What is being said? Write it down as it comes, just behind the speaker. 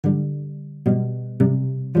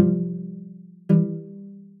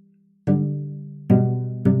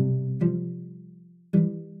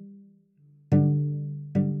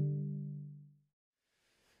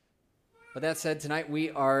With that said, tonight we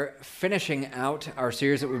are finishing out our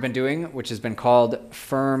series that we've been doing, which has been called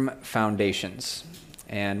Firm Foundations.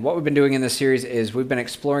 And what we've been doing in this series is we've been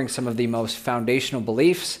exploring some of the most foundational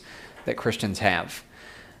beliefs that Christians have.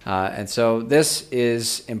 And so this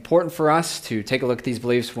is important for us to take a look at these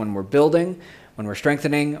beliefs when we're building, when we're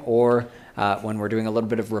strengthening, or when we're doing a little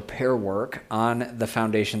bit of repair work on the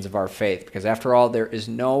foundations of our faith. Because after all, there is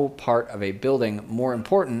no part of a building more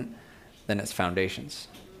important than its foundations.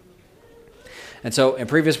 And so in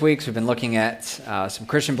previous weeks, we've been looking at some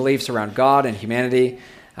Christian beliefs around God and humanity.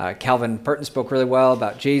 Calvin Purton spoke really well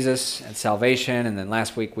about Jesus and salvation. And then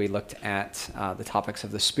last week, we looked at the topics of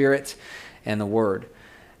the Spirit and the Word.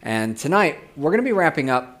 And tonight, we're going to be wrapping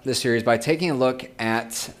up this series by taking a look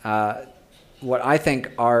at what I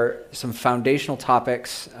think are some foundational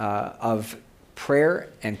topics of prayer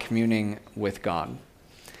and communing with God.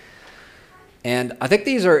 And I think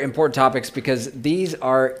these are important topics because these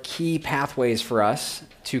are key pathways for us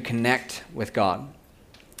to connect with God.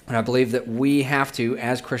 And I believe that we have to,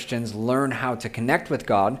 as Christians, learn how to connect with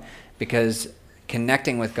God because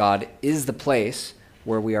connecting with God is the place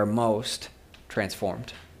where we are most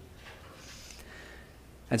transformed.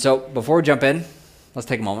 And so before we jump in, let's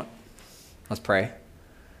take a moment. Let's pray.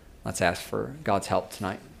 Let's ask for God's help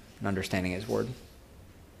tonight in understanding His Word.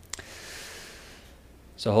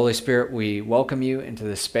 So, Holy Spirit, we welcome you into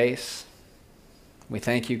this space. We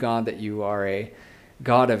thank you, God, that you are a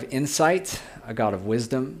God of insight, a God of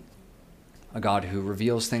wisdom, a God who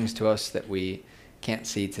reveals things to us that we can't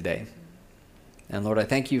see today. And Lord, I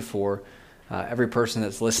thank you for every person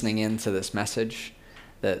that's listening in to this message,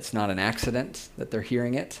 that it's not an accident that they're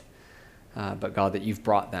hearing it, but God, that you've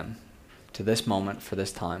brought them to this moment for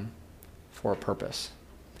this time for a purpose.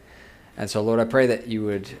 And so, Lord, I pray that you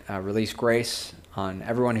would release grace on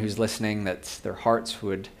everyone who's listening, that their hearts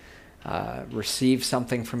would receive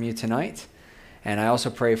something from you tonight. And I also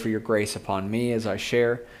pray for your grace upon me as I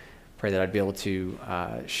share. Pray that I'd be able to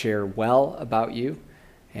share well about you,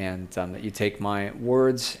 and that you take my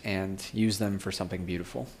words and use them for something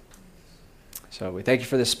beautiful. So we thank you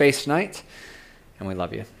for this space tonight, and we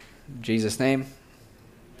love you. In Jesus' name,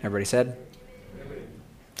 everybody said?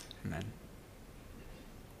 Amen.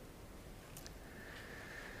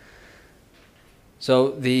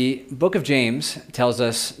 So the book of James tells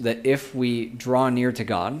us that if we draw near to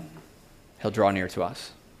God, He'll draw near to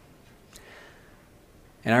us.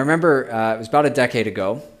 And I remember it was about a decade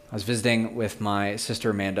ago, I was visiting with my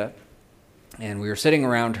sister Amanda, and we were sitting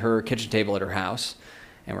around her kitchen table at her house,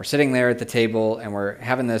 and we're sitting there at the table, and we're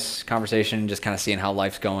having this conversation, just kind of seeing how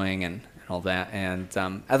life's going and all that. And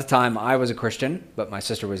at the time, I was a Christian, but my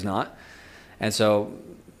sister was not. And so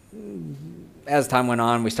as time went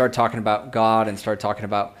on, we started talking about God and started talking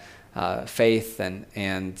about faith, and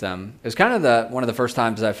it was kind of one of the first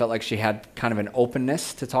times I felt like she had kind of an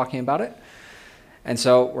openness to talking about it. And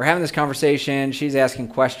so we're having this conversation. She's asking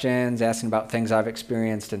questions, asking about things I've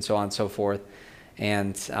experienced, and so on and so forth.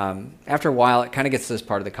 And after a while, it kind of gets to this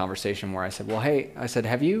part of the conversation where I said, "Well, hey," I said,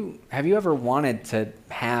 "Have you ever wanted to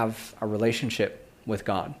have a relationship with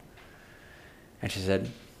God?" And she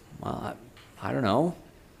said, "Well, I don't know.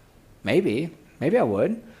 Maybe I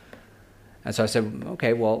would." And so I said,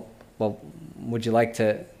 "Okay, well, would you like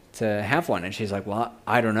to have one?" And she's like, "Well,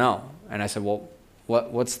 I don't know." And I said, "Well,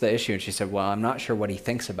 what's the issue?" And she said, "Well, I'm not sure what he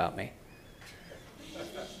thinks about me."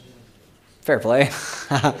 Fair play.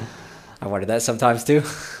 I wondered that sometimes too.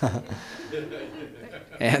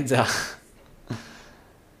 And so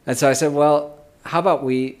I said, "Well, how about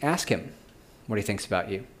we ask him what he thinks about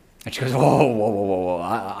you?" And she goes, whoa,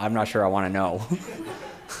 I'm not sure I want to know.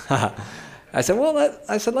 I said, "Well,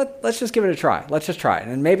 let's just give it a try. Let's just try it.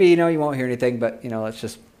 And maybe, you won't hear anything, but, let's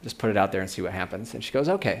just put it out there and see what happens." And she goes,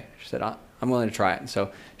 "Okay." She said, "I'm willing to try it." And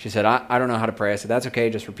so she said, I don't know how to pray." I said, "That's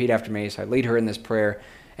okay. Just repeat after me." So I lead her in this prayer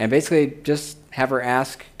and basically just have her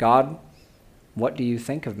ask, "God, what do you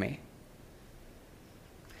think of me?"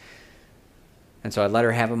 And so I let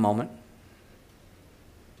her have a moment.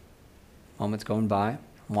 Moment's going by.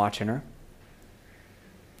 I'm watching her.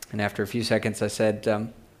 And after a few seconds, I said,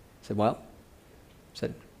 "Well," I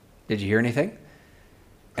said, "Did you hear anything?"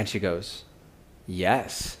 And she goes,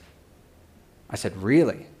 "Yes." I said,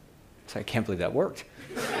 "Really?" I said, "I can't believe that worked."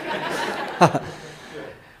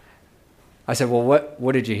 I said, "Well,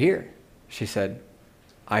 what did you hear?" She said,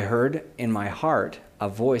 "I heard in my heart a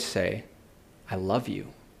voice say, 'I love you.'"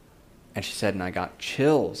 And she said, "And I got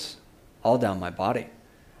chills all down my body."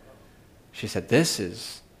 She said, This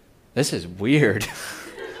is weird.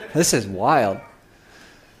 This is wild."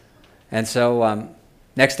 And so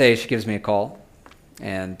next day she gives me a call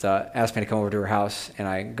and asks me to come over to her house. And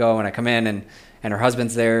I go and I come in, and and her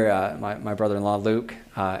husband's there, my brother-in-law Luke,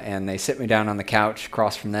 and they sit me down on the couch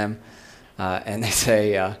across from them, and they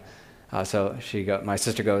say, my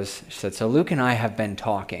sister goes, she said, so Luke and I have been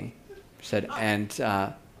talking, she said,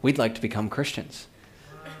 and we'd like to become Christians.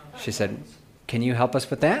 She said, can you help us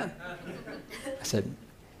with that? I said,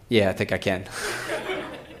 yeah, I think I can.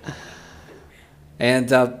 And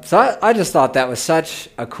so I just thought that was such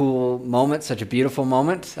a cool moment, such a beautiful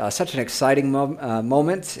moment, such an exciting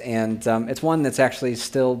moment, and it's one that's actually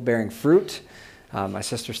still bearing fruit. My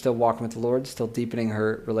sister's still walking with the Lord, still deepening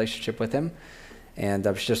her relationship with Him, and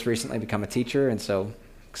she's just recently become a teacher, and so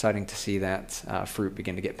exciting to see that fruit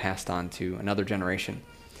begin to get passed on to another generation.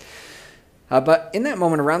 But in that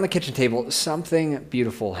moment around the kitchen table, something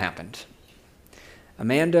beautiful happened.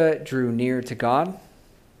 Amanda drew near to God,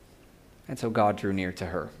 and so God drew near to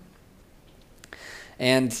her.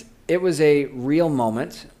 And it was a real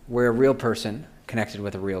moment where a real person connected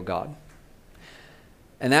with a real God.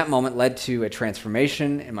 And that moment led to a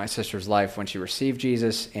transformation in my sister's life when she received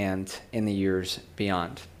Jesus and in the years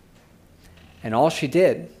beyond. And all she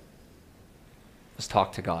did was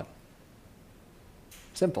talk to God.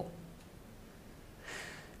 Simple.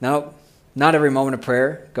 Now, not every moment of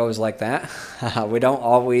prayer goes like that. We don't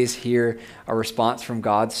always hear a response from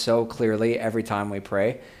God so clearly every time we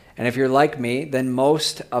pray. And if you're like me, then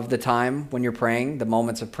most of the time when you're praying, the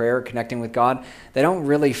moments of prayer, connecting with God, they don't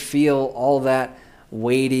really feel all that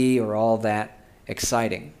weighty or all that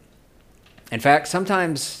exciting. In fact,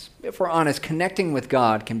 sometimes, if we're honest, connecting with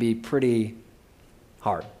God can be pretty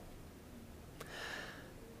hard.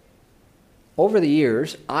 Over the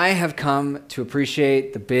years, I have come to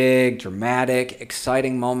appreciate the big, dramatic,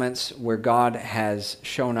 exciting moments where God has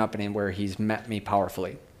shown up and where He's met me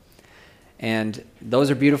powerfully. And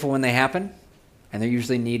those are beautiful when they happen, and they're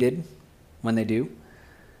usually needed when they do.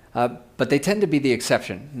 But they tend to be the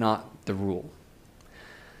exception, not the rule.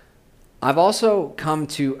 I've also come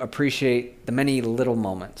to appreciate the many little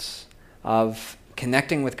moments of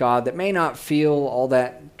connecting with God that may not feel all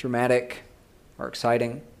that dramatic or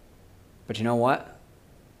exciting. But you know what?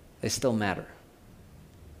 They still matter.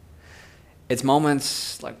 It's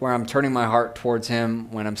moments like where I'm turning my heart towards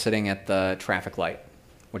Him when I'm sitting at the traffic light,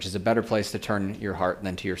 which is a better place to turn your heart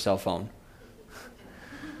than to your cell phone.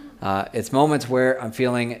 It's moments where I'm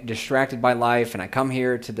feeling distracted by life and I come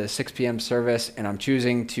here to the 6 p.m. service and I'm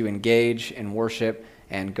choosing to engage in worship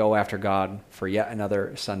and go after God for yet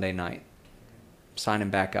another Sunday night. Signing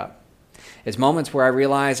back up. It's moments where I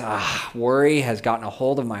realize, worry has gotten a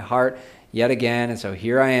hold of my heart yet again, and so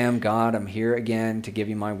here I am, God, I'm here again to give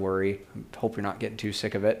you my worry. I hope you're not getting too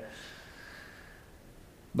sick of it.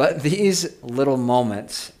 But these little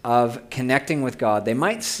moments of connecting with God, they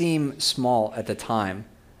might seem small at the time,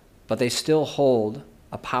 but they still hold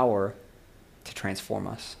a power to transform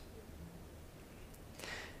us.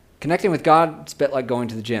 Connecting with God, it's a bit like going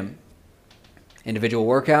to the gym. Individual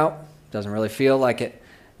workout, doesn't really feel like it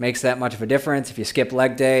makes that much of a difference. If you skip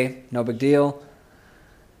leg day, no big deal.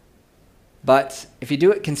 But if you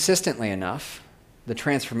do it consistently enough, the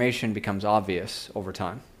transformation becomes obvious over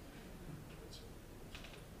time.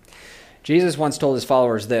 Jesus once told His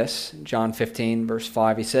followers this, John 15, verse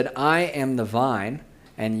 5. He said, I am the vine,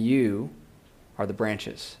 and you are the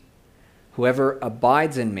branches. Whoever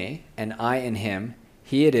abides in me, and I in him,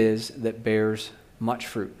 he it is that bears much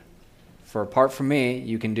fruit. For apart from me,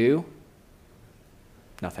 you can do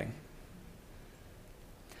nothing.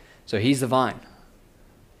 So He's the vine,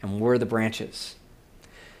 and we're the branches.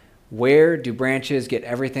 Where do branches get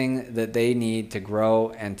everything that they need to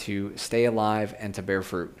grow and to stay alive and to bear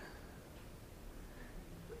fruit?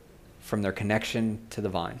 From their connection to the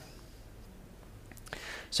vine.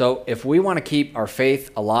 So if we want to keep our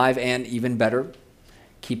faith alive and even better,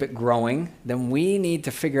 keep it growing, then we need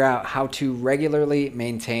to figure out how to regularly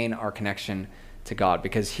maintain our connection to God,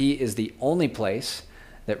 because He is the only place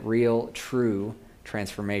that real, true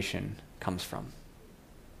transformation comes from.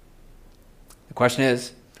 The question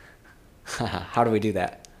is, how do we do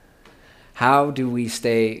that? How do we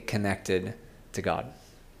stay connected to God?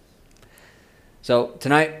 So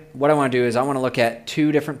tonight, what I want to do is I want to look at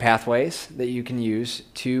 2 different pathways that you can use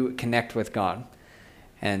to connect with God.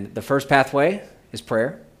 And the first pathway is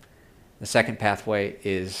prayer. The second pathway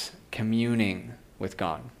is communing with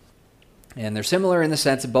God. And they're similar in the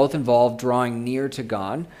sense that both involve drawing near to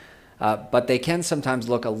God, but they can sometimes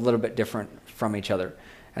look a little bit different from each other.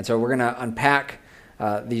 And so we're going to unpack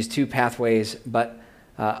these 2 pathways, but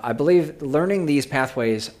I believe learning these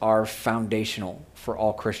pathways are foundational for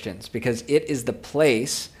all Christians, because it is the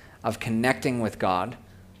place of connecting with God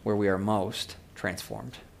where we are most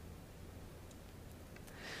transformed.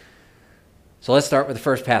 So let's start with the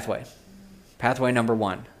first pathway, Pathway number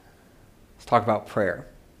 1. Let's talk about prayer.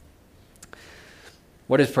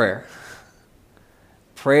 What is prayer?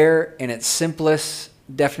 Prayer, in its simplest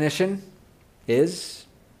definition, is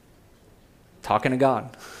talking to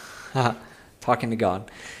God. Talking to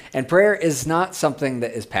God. And prayer is not something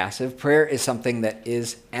that is passive. Prayer is something that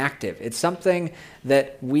is active. It's something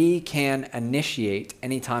that we can initiate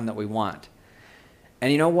anytime that we want.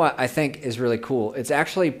 And you know what I think is really cool? It's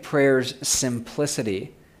actually prayer's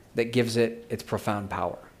simplicity that gives it its profound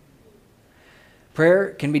power. Prayer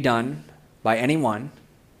can be done by anyone,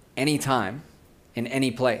 anytime, in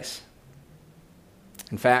any place.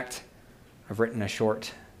 In fact, I've written a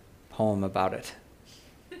short poem about it.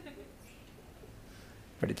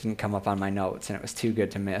 But it didn't come up on my notes, and it was too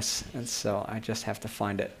good to miss. And so I just have to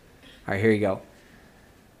find it. All right, here you go.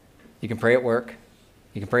 You can pray at work.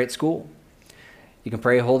 You can pray at school. You can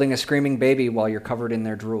pray holding a screaming baby while you're covered in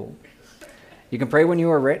their drool. You can pray when you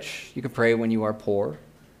are rich. You can pray when you are poor.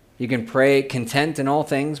 You can pray content in all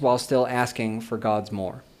things while still asking for God's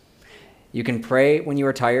more. You can pray when you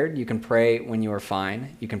are tired. You can pray when you are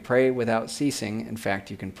fine. You can pray without ceasing. In fact,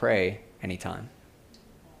 you can pray anytime.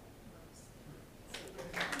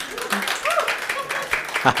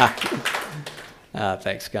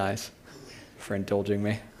 Thanks, guys, for indulging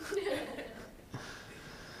me.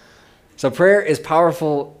 So prayer is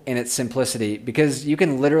powerful in its simplicity because you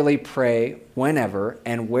can literally pray whenever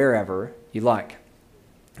and wherever you like.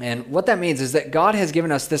 And what that means is that God has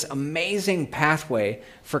given us this amazing pathway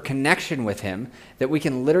for connection with Him that we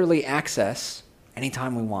can literally access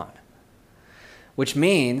anytime we want. Which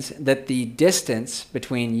means that the distance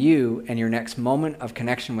between you and your next moment of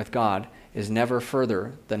connection with God is never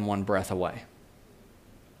further than one breath away.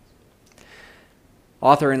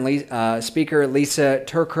 Author and speaker Lisa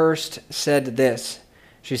Turkhurst said this.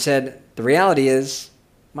 She said, "The reality is,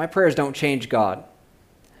 my prayers don't change God,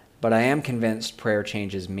 but I am convinced prayer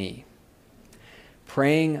changes me.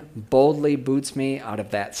 Praying boldly boots me out of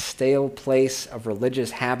that stale place of religious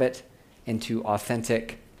habit into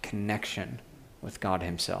authentic connection with God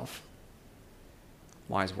Himself."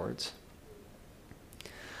 Wise words.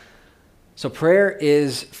 So prayer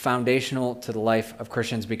is foundational to the life of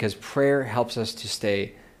Christians because prayer helps us to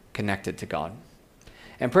stay connected to God.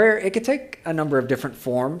 And prayer, it could take a number of different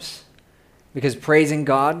forms because praising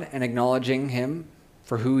God and acknowledging Him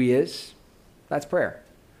for who He is, that's prayer.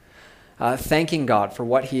 Thanking God for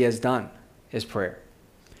what He has done is prayer.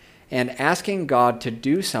 And asking God to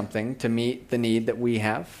do something to meet the need that we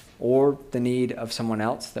have or the need of someone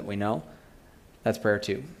else that we know, that's prayer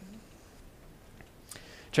too.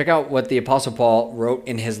 Check out what the Apostle Paul wrote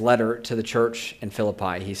in his letter to the church in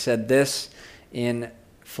Philippi. He said this in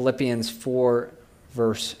Philippians 4,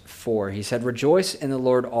 verse 4. He said, "Rejoice in the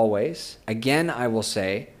Lord always. Again, I will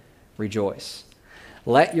say, rejoice.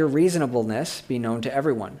 Let your reasonableness be known to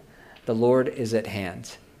everyone. The Lord is at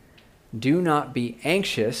hand. Do not be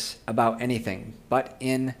anxious about anything, but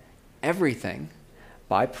in everything,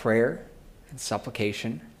 by prayer and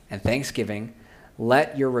supplication and thanksgiving,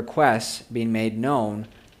 let your requests be made known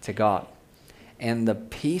to God. And the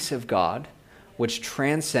peace of God, which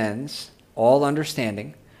transcends all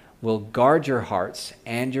understanding, will guard your hearts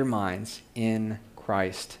and your minds in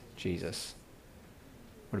Christ Jesus."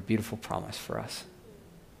 What a beautiful promise for us.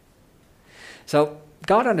 So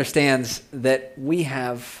God understands that we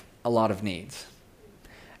have a lot of needs.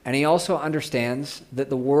 And He also understands that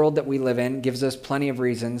the world that we live in gives us plenty of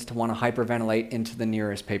reasons to want to hyperventilate into the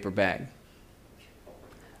nearest paper bag.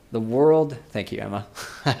 The world, thank you, Emma,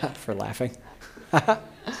 for laughing.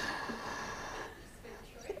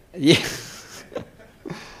 Yeah.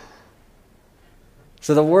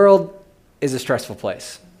 So the world is a stressful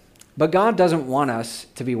place, but God doesn't want us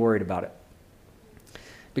to be worried about it.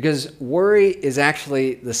 Because worry is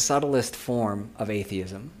actually the subtlest form of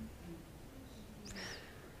atheism.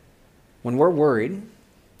 When we're worried,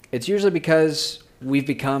 it's usually because we've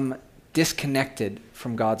become disconnected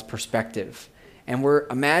from God's perspective. And we're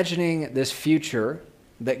imagining this future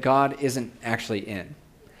that God isn't actually in.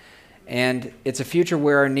 And it's a future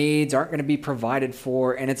where our needs aren't going to be provided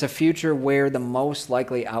for, and it's a future where the most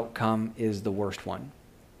likely outcome is the worst one.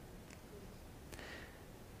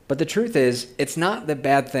 But the truth is, it's not that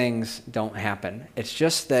bad things don't happen. It's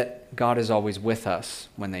just that God is always with us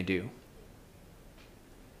when they do.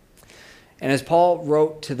 And as Paul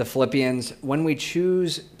wrote to the Philippians, when we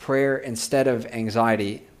choose prayer instead of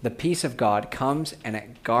anxiety, the peace of God comes and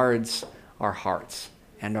it guards our hearts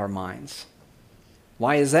and our minds.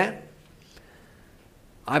 Why is that?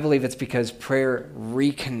 I believe it's because prayer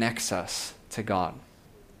reconnects us to God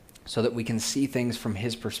so that we can see things from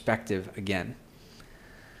His perspective again.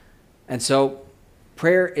 And so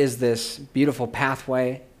prayer is this beautiful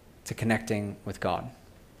pathway to connecting with God.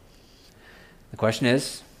 The question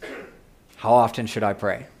is, how often should I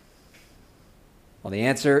pray? Well, the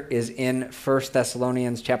answer is in 1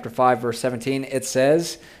 Thessalonians chapter 5, verse 17. It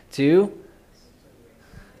says to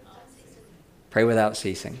pray without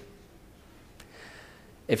ceasing.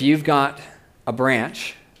 If you've got a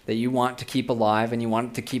branch that you want to keep alive and you want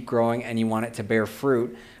it to keep growing and you want it to bear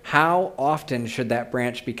fruit, how often should that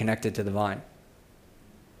branch be connected to the vine?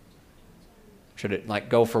 Should it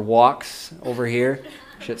go for walks over here?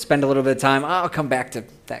 Should it spend a little bit of time? I'll come back to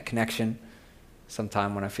that connection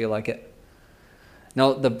sometime when I feel like it.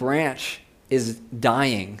 No, the branch is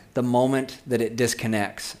dying the moment that it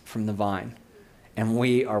disconnects from the vine. And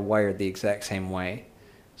we are wired the exact same way.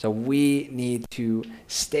 So we need to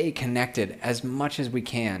stay connected as much as we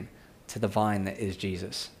can to the vine that is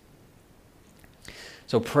Jesus.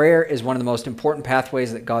 So prayer is one of the most important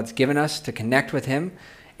pathways that God's given us to connect with him.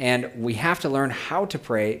 And we have to learn how to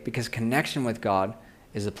pray because connection with God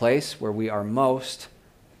is the place where we are most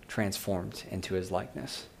transformed into his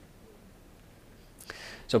likeness.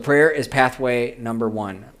 So prayer is pathway number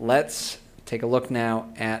 1. Let's take a look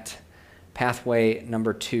now at pathway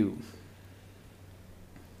number 2.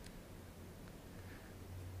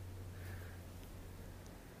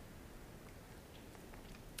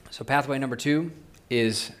 So pathway number 2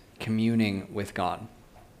 is communing with God.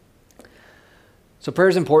 So prayer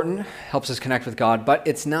is important, helps us connect with God, but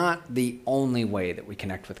it's not the only way that we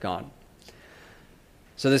connect with God.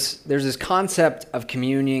 So there's this concept of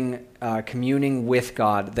communing with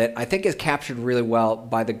God that I think is captured really well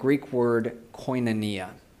by the Greek word koinonia.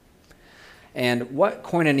 And what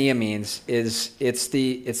koinonia means is it's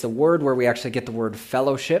the word where we actually get the word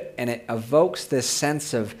fellowship, and it evokes this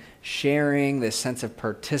sense of sharing, this sense of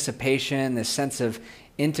participation, this sense of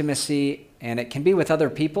intimacy, and it can be with other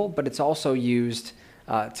people, but it's also used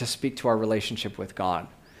to speak to our relationship with God.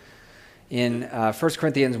 In 1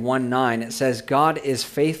 Corinthians 1:9, it says, God is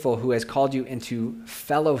faithful who has called you into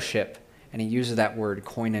fellowship, and he uses that word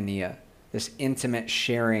koinonia, this intimate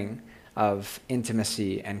sharing of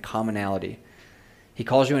intimacy and commonality. He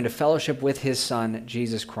calls you into fellowship with his Son,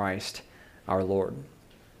 Jesus Christ, our Lord.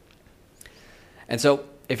 And so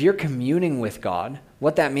if you're communing with God,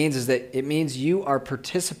 what that means is that it means you are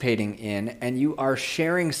participating in and you are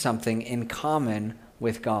sharing something in common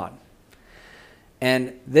with God.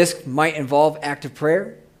 And this might involve active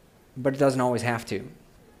prayer, but it doesn't always have to.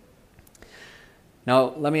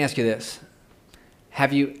 Now, let me ask you this.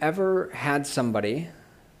 Have you ever had somebody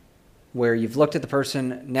where you've looked at the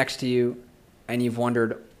person next to you and you've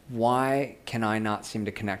wondered, why can I not seem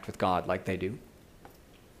to connect with God like they do?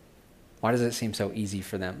 Why does it seem so easy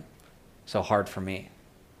for them, so hard for me?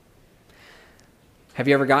 Have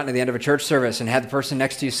you ever gotten to the end of a church service and had the person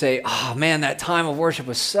next to you say, oh man, that time of worship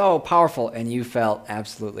was so powerful, and you felt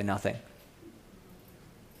absolutely nothing?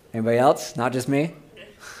 Anybody else? Not just me?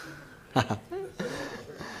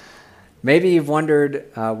 Maybe you've wondered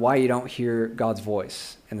why you don't hear God's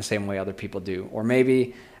voice in the same way other people do, or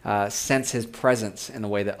maybe sense his presence in the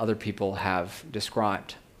way that other people have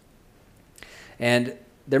described. And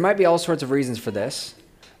there might be all sorts of reasons for this,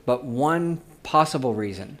 but one possible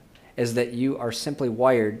reason is that you are simply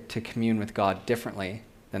wired to commune with God differently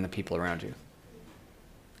than the people around you.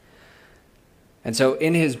 And so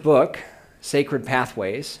in his book, Sacred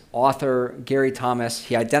Pathways, author Gary Thomas,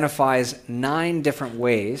 he identifies 9 different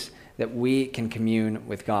ways that we can commune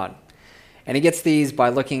with God. And he gets these by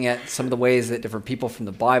looking at some of the ways that different people from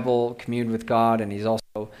the Bible communed with God, and he's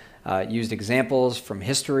also used examples from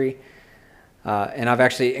history. And I've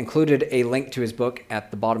actually included a link to his book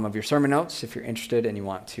at the bottom of your sermon notes if you're interested and you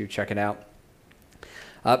want to check it out.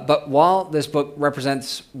 But while this book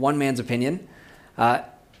represents one man's opinion, and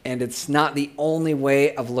it's not the only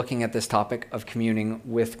way of looking at this topic of communing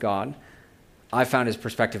with God, I found his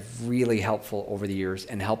perspective really helpful over the years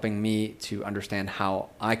in helping me to understand how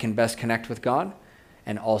I can best connect with God,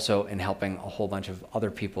 and also in helping a whole bunch of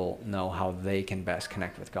other people know how they can best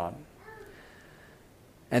connect with God.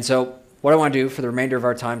 And so what I want to do for the remainder of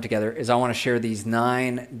our time together is I want to share these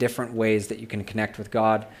 9 different ways that you can connect with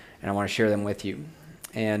God, and I want to share them with you.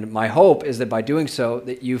 And my hope is that by doing so,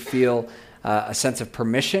 that you feel a sense of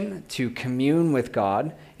permission to commune with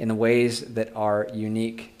God in the ways that are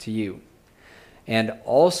unique to you. And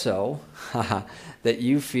also that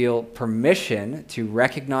you feel permission to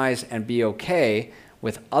recognize and be okay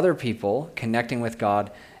with other people connecting with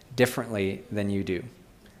God differently than you do.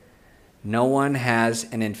 No one has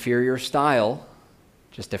an inferior style,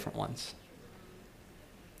 just different ones.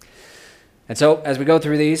 And so as we go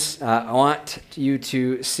through these, I want you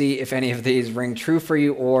to see if any of these ring true for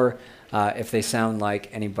you or if they sound like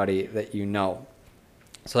anybody that you know.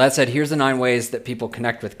 So that said, here's the 9 ways that people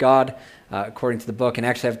connect with God, according to the book. And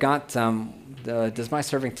actually, I've got, does my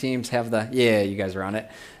serving teams have yeah, you guys are on it.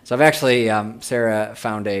 So I've actually, Sarah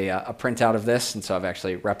found a printout of this, and so I've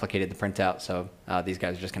actually replicated the printout. So these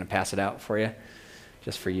guys are just going to pass it out for you,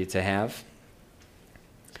 just for you to have.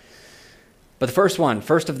 But the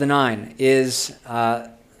first of the 9, is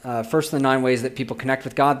first of the 9 ways that people connect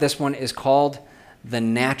with God. This one is called the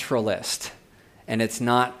naturalist, and it's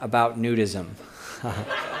not about nudism.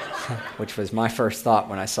 Which was my first thought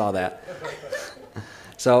when I saw that.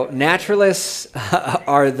 So naturalists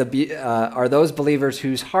are those believers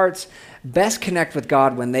whose hearts best connect with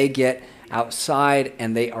God when they get outside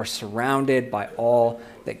and they are surrounded by all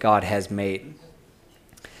that God has made.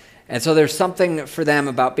 And so there's something for them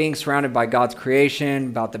about being surrounded by God's creation,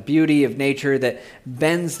 about the beauty of nature that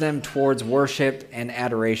bends them towards worship and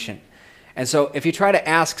adoration. And so if you try to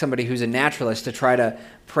ask somebody who's a naturalist to try to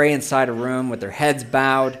pray inside a room with their heads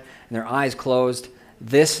bowed and their eyes closed,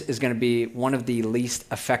 this is going to be one of the least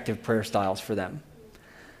effective prayer styles for them.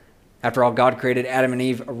 After all, God created Adam and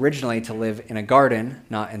Eve originally to live in a garden,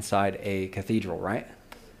 not inside a cathedral, right?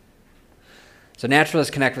 So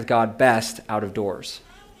naturalists connect with God best out of doors.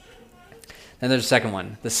 Then there's a second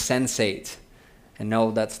one, the sensate. And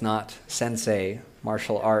no, that's not sensei,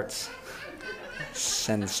 martial arts.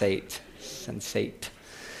 Sensate.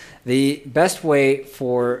 The best way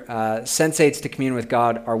for sensates to commune with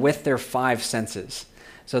God are with their 5 senses.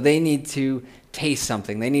 So they need to taste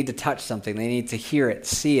something, they need to touch something, they need to hear it,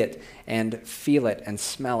 see it, and feel it, and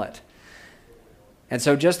smell it. And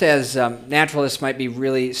so just as naturalists might be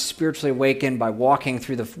really spiritually awakened by walking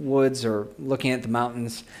through the woods or looking at the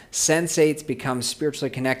mountains, sensates become spiritually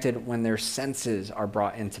connected when their senses are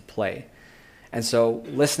brought into play. And so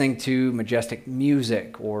listening to majestic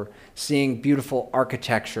music or seeing beautiful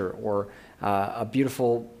architecture or a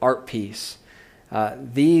beautiful art piece,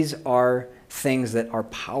 these are things that are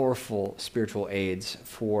powerful spiritual aids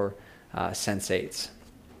for sensates.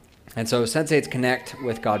 And so sensates connect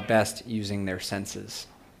with God best using their senses.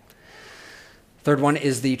 Third one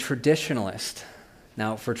is the traditionalist.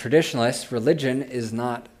 Now, for traditionalists, religion is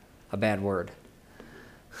not a bad word.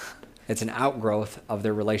 It's an outgrowth of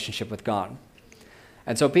their relationship with God.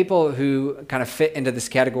 And so people who kind of fit into this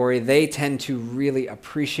category, they tend to really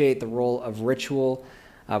appreciate the role of ritual,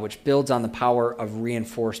 which builds on the power of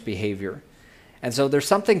reinforced behavior. And so there's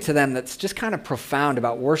something to them that's just kind of profound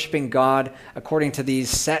about worshiping God according to these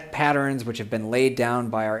set patterns which have been laid down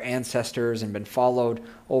by our ancestors and been followed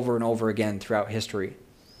over and over again throughout history.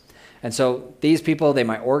 And so these people, they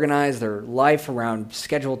might organize their life around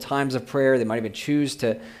scheduled times of prayer. They might even choose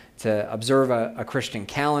to observe a Christian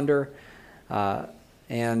calendar.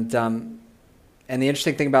 And the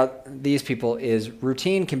interesting thing about these people is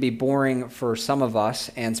routine can be boring for some of us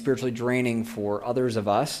and spiritually draining for others of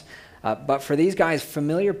us. But for these guys,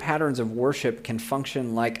 familiar patterns of worship can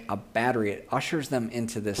function like a battery. It ushers them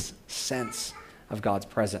into this sense of God's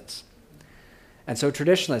presence. And so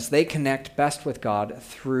traditionalists, they connect best with God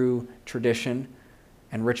through tradition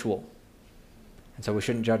and ritual. And so we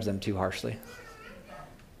shouldn't judge them too harshly.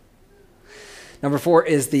 Number 4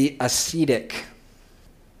 is the ascetic.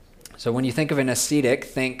 So when you think of an ascetic,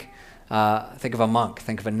 think of a monk,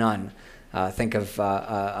 think of a nun, think of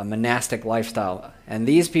a monastic lifestyle. And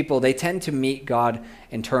these people, they tend to meet God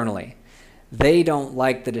internally. They don't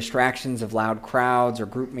like the distractions of loud crowds or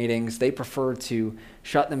group meetings. They prefer to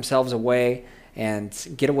shut themselves away and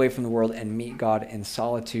get away from the world and meet God in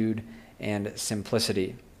solitude and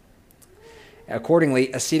simplicity.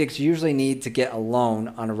 Accordingly, ascetics usually need to get alone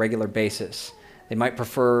on a regular basis. They might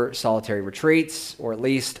prefer solitary retreats or at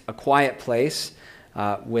least a quiet place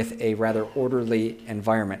with a rather orderly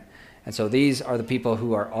environment. And so these are the people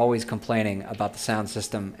who are always complaining about the sound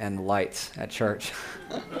system and the lights at church.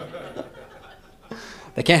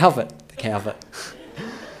 They can't help it.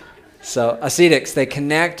 So ascetics, they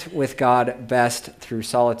connect with God best through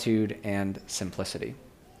solitude and simplicity.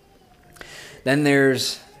 Then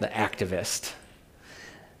there's the activist.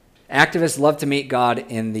 Activists love to meet God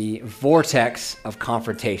in the vortex of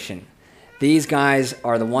confrontation. These guys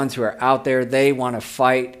are the ones who are out there. They want to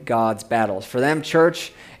fight God's battles. For them,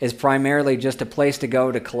 church is primarily just a place to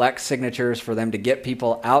go to collect signatures for them to get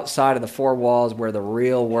people outside of the 4 walls where the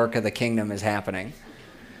real work of the kingdom is happening.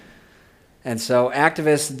 And so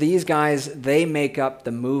activists, these guys, they make up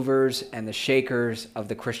the movers and the shakers of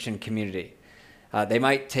the Christian community. They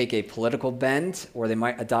might take a political bend, or they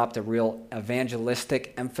might adopt a real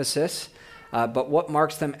evangelistic emphasis. But what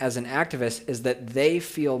marks them as an activist is that they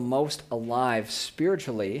feel most alive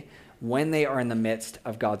spiritually when they are in the midst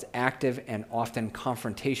of God's active and often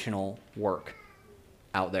confrontational work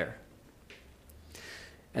out there.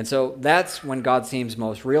 And so that's when God seems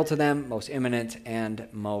most real to them, most imminent, and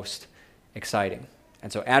most exciting.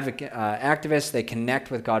 And so activists, they connect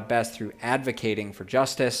with God best through advocating for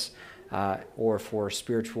justice or for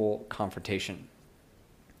spiritual confrontation.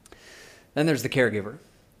 Then there's the caregiver.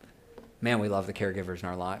 Man, we love the caregivers in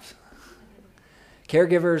our lives.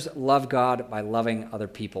 Caregivers love God by loving other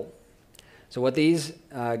people. So what these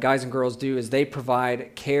guys and girls do is they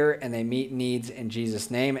provide care and they meet needs in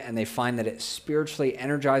Jesus' name, and they find that it spiritually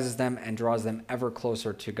energizes them and draws them ever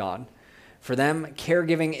closer to God. For them,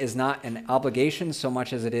 caregiving is not an obligation so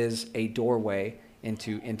much as it is a doorway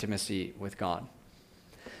into intimacy with God.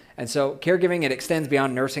 And so caregiving, it extends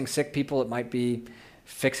beyond nursing sick people. It might be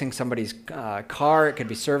fixing somebody's car. It could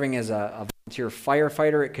be serving as a volunteer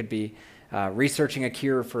firefighter. It could be researching a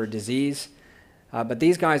cure for a disease. But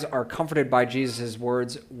these guys are comforted by Jesus'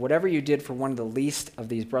 words, "Whatever you did for one of the least of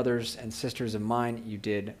these brothers and sisters of mine, you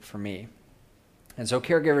did for me." And so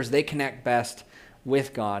caregivers, they connect best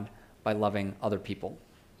with God by loving other people.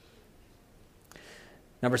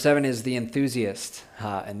 Number 7 is the enthusiast,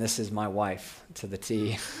 and this is my wife to the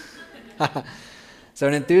T. So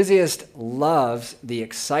an enthusiast loves the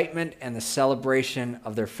excitement and the celebration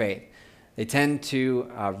of their faith. They tend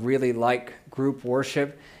to really like group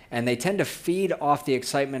worship, and they tend to feed off the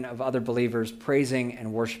excitement of other believers praising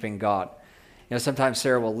and worshiping God. You know, sometimes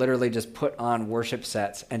Sarah will literally just put on worship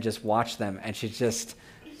sets and just watch them, and she's just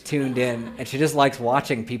tuned in, and she just likes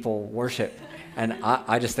watching people worship. And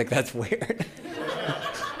I just think that's weird.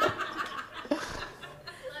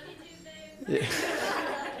 Yeah.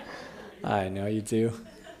 I know you do.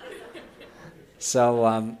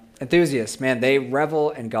 So enthusiasts, man, they revel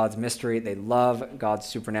in God's mystery. They love God's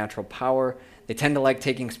supernatural power. They tend to like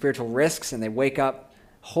taking spiritual risks, and they wake up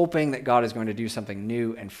hoping that God is going to do something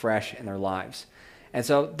new and fresh in their lives. And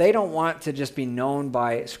so they don't want to just be known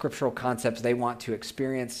by scriptural concepts. They want to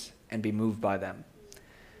experience and be moved by them.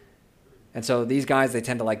 And so these guys, they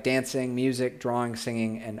tend to like dancing, music, drawing,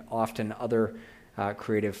 singing, and often other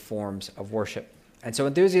creative forms of worship. And so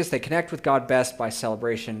enthusiasts, they connect with God best by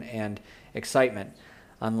celebration and excitement,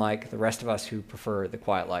 unlike the rest of us who prefer the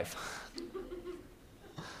quiet life.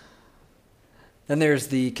 Then there's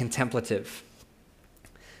the contemplative.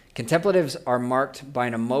 Contemplatives are marked by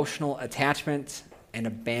an emotional attachment and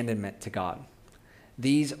abandonment to God.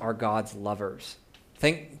 These are God's lovers.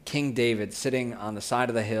 Think King David sitting on the side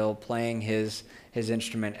of the hill playing his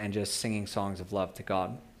instrument and just singing songs of love to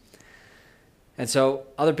God. And so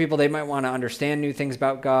other people, they might want to understand new things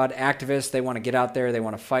about God. Activists, they want to get out there, they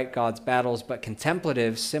want to fight God's battles, but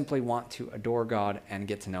contemplatives simply want to adore God and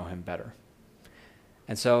get to know him better.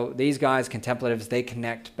 And so these guys, contemplatives, they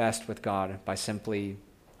connect best with God by simply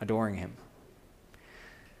adoring him.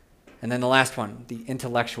 And then the last one, the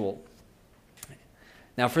intellectual.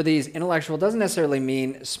 Now for these, intellectual doesn't necessarily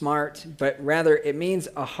mean smart, but rather it means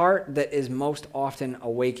a heart that is most often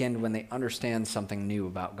awakened when they understand something new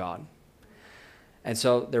about God. And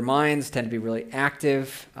so their minds tend to be really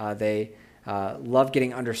active. They love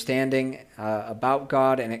getting understanding about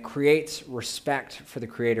God, and it creates respect for the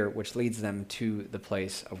Creator, which leads them to the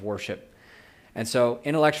place of worship. And so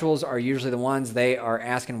intellectuals are usually the ones, they are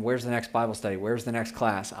asking, where's the next Bible study? Where's the next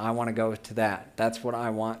class? I want to go to that. That's what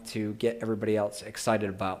I want to get everybody else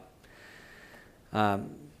excited about.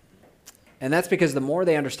 And that's because the more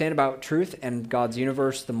they understand about truth and God's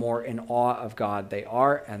universe, the more in awe of God they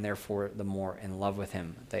are, and therefore the more in love with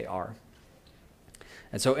him they are.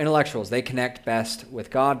 And so intellectuals, they connect best with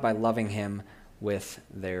God by loving him with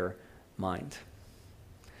their mind.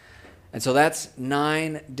 And so that's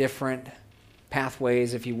 9 different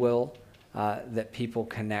pathways, if you will, that people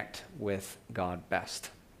connect with God best.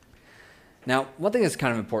 Now, one thing that's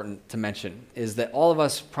kind of important to mention is that all of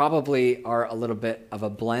us probably are a little bit of a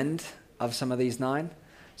blend of some of these 9.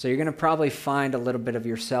 So you're going to probably find a little bit of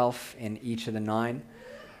yourself in each of the 9.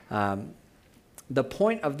 The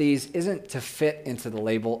point of these isn't to fit into the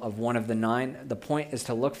label of one of the 9. The point is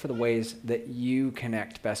to look for the ways that you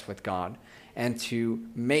connect best with God and to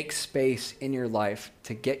make space in your life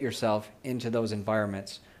to get yourself into those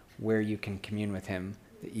environments where you can commune with him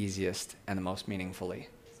the easiest and the most meaningfully.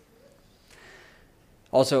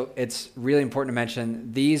 Also, it's really important to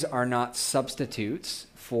mention these are not substitutes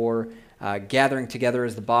for gathering together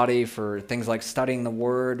as the body, for things like studying the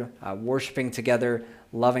Word, worshiping together,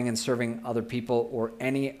 loving and serving other people, or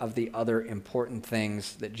any of the other important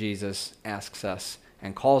things that Jesus asks us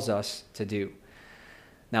and calls us to do.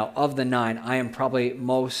 Now, of the 9, I am probably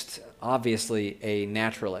most obviously a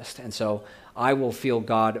naturalist, and so I will feel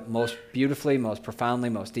God most beautifully, most profoundly,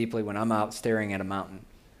 most deeply when I'm out staring at a mountain.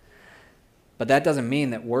 But that doesn't mean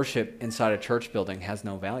that worship inside a church building has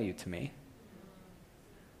no value to me.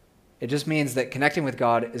 It just means that connecting with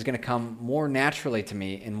God is going to come more naturally to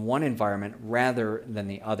me in one environment rather than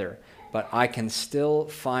the other. But I can still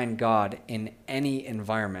find God in any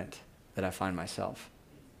environment that I find myself,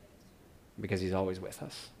 because he's always with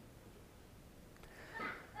us.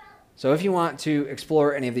 So if you want to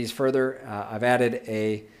explore any of these further, I've added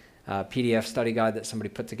a PDF study guide that somebody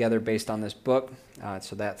put together based on this book.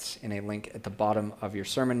 So that's in a link at the bottom of your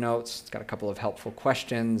sermon notes. It's got a couple of helpful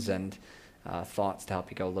questions and thoughts to help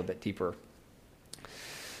you go a little bit deeper.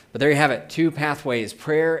 But there you have it, 2 pathways,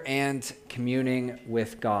 prayer and communing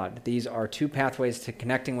with God. These are 2 pathways to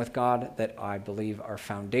connecting with God that I believe are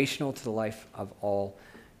foundational to the life of all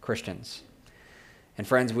Christians. And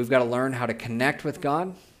friends, we've got to learn how to connect with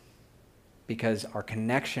God, because our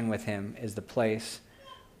connection with him is the place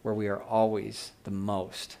where we are always the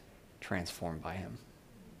most transformed by him.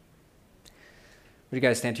 Would you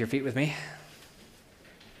guys stand to your feet with me?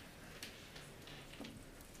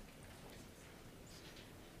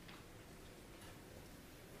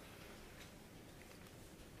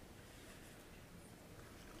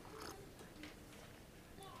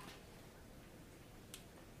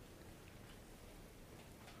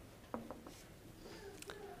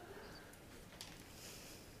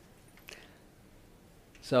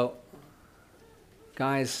 So,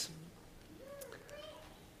 guys,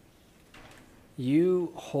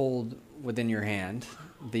 you hold within your hand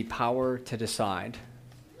the power to decide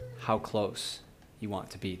how close you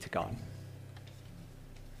want to be to God.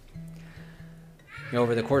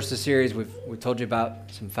 Over the course of the series, we've told you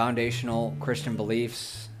about some foundational Christian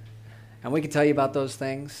beliefs, and we can tell you about those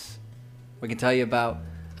things. We can tell you about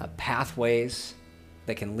pathways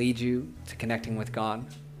that can lead you to connecting with God.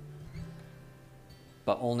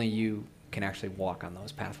 But only you can actually walk on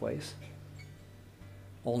those pathways.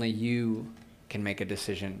 Only you can make a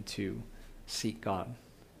decision to seek God,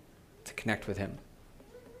 to connect with him.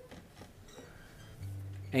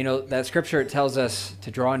 And that scripture, it tells us to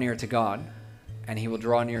draw near to God, and he will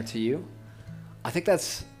draw near to you. I think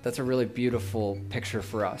that's a really beautiful picture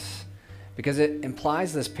for us, because it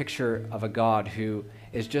implies this picture of a God who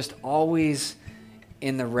is just always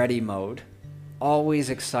in the ready mode, always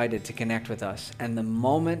excited to connect with us. And the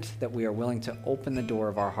moment that we are willing to open the door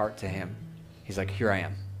of our heart to him, he's like, here I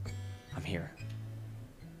am. I'm here.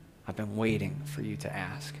 I've been waiting for you to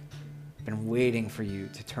ask. I've been waiting for you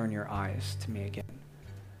to turn your eyes to me again.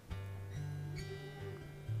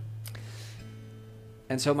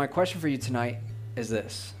 And so my question for you tonight is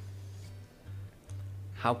this: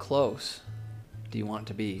 how close do you want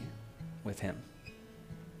to be with him?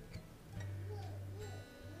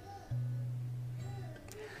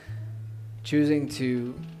 Choosing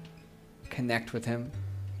to connect with him,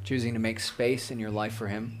 choosing to make space in your life for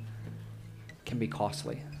him, can be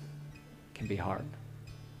costly, can be hard.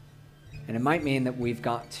 And it might mean that we've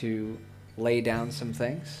got to lay down some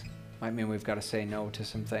things. It might mean we've got to say no to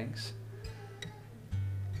some things.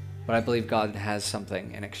 But I believe God has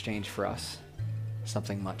something in exchange for us,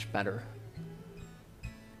 something much better,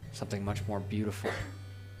 something much more beautiful.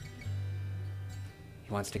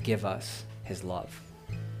 He wants to give us his love.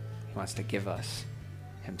 He wants to give us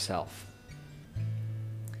himself.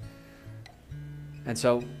 And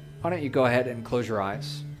so, why don't you go ahead and close your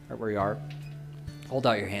eyes right where you are. Hold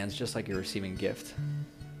out your hands just like you're receiving a gift.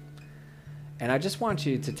 And I just want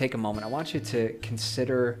you to take a moment. I want you to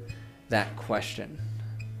consider that question.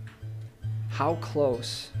 How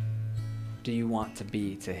close do you want to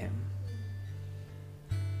be to him?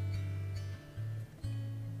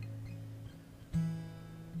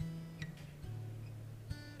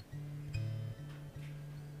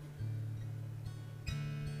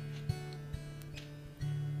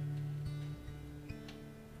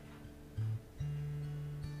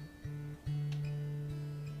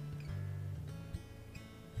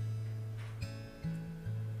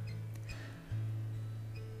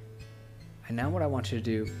 And now what I want you to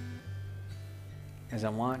do is I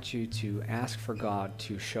want you to ask for God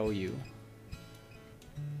to show you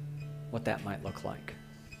what that might look like.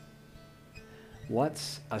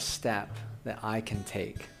 What's a step that I can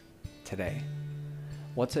take today?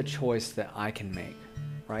 What's a choice that I can make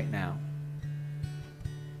right now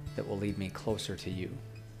that will lead me closer to you?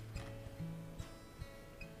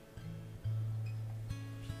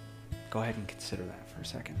 Go ahead and consider that for a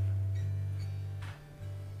second.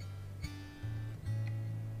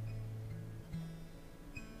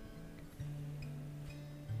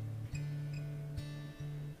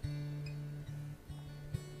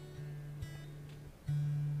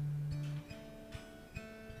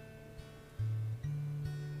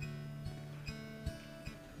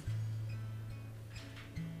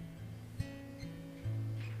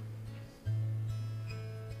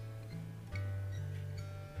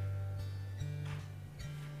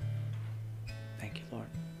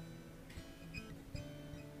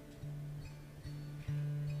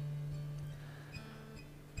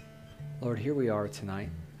 Lord, here we are tonight,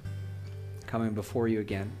 coming before you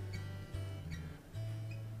again.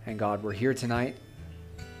 And God, we're here tonight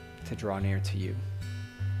to draw near to you.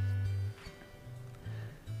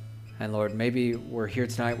 And Lord, maybe we're here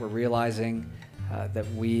tonight, we're realizing that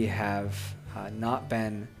we have not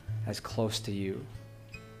been as close to you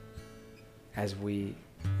as we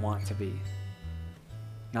want to be.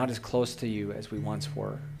 Not as close to you as we once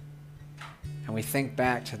were. And we think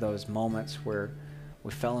back to those moments where we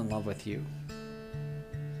fell in love with you.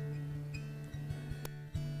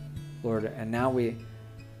 Lord, and now we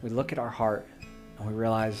look at our heart and we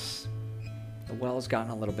realize the well has gotten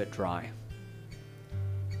a little bit dry.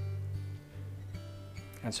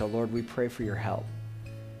 And so, Lord, we pray for your help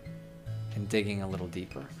in digging a little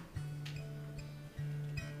deeper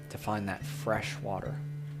to find that fresh water,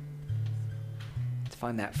 to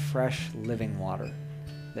find that fresh living water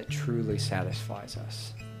that truly satisfies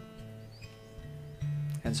us.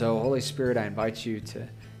 And so, Holy Spirit, I invite you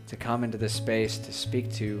to come into this space, to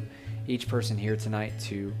speak to each person here tonight,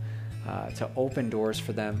 to open doors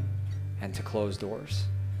for them and to close doors,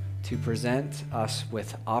 to present us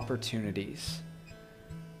with opportunities,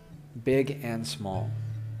 big and small,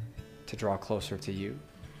 to draw closer to you,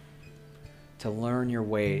 to learn your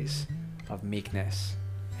ways of meekness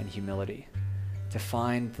and humility, to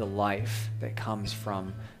find the life that comes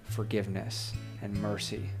from forgiveness and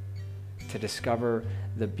mercy, to discover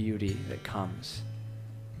the beauty that comes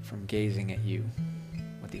from gazing at you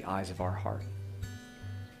with the eyes of our heart.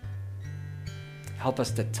 Help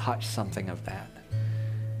us to touch something of that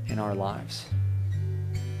in our lives.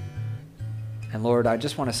 And Lord, I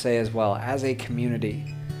just want to say as well, as a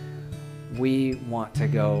community, we want to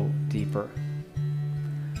go deeper.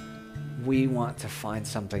 We want to find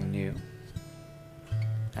something new.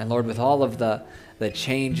 And Lord, with all of the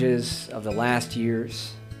changes of the last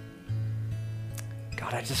years,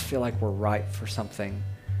 God, I just feel like we're ripe for something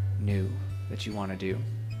new that you want to do.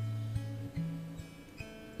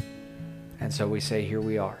 And so we say, here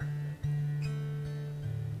we are.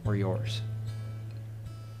 We're yours.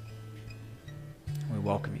 We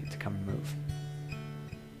welcome you to come and move.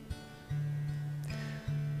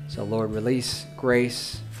 So Lord, release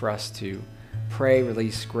grace for us to pray,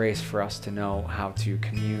 release grace for us to know how to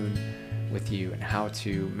commune with you and how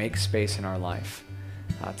to make space in our life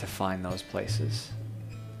to find those places.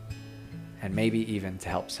 And maybe even to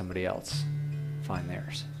help somebody else find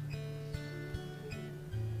theirs.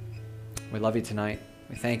 We love you tonight.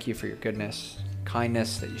 We thank you for your goodness,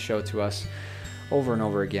 kindness that you show to us over and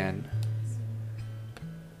over again.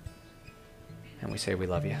 And we say we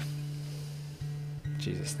love you. In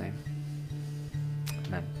Jesus' name.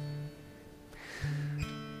 Amen.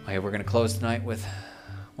 Okay, we're going to close tonight with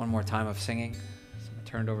one more time of singing. So I'm going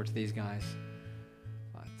to turn it over to these guys.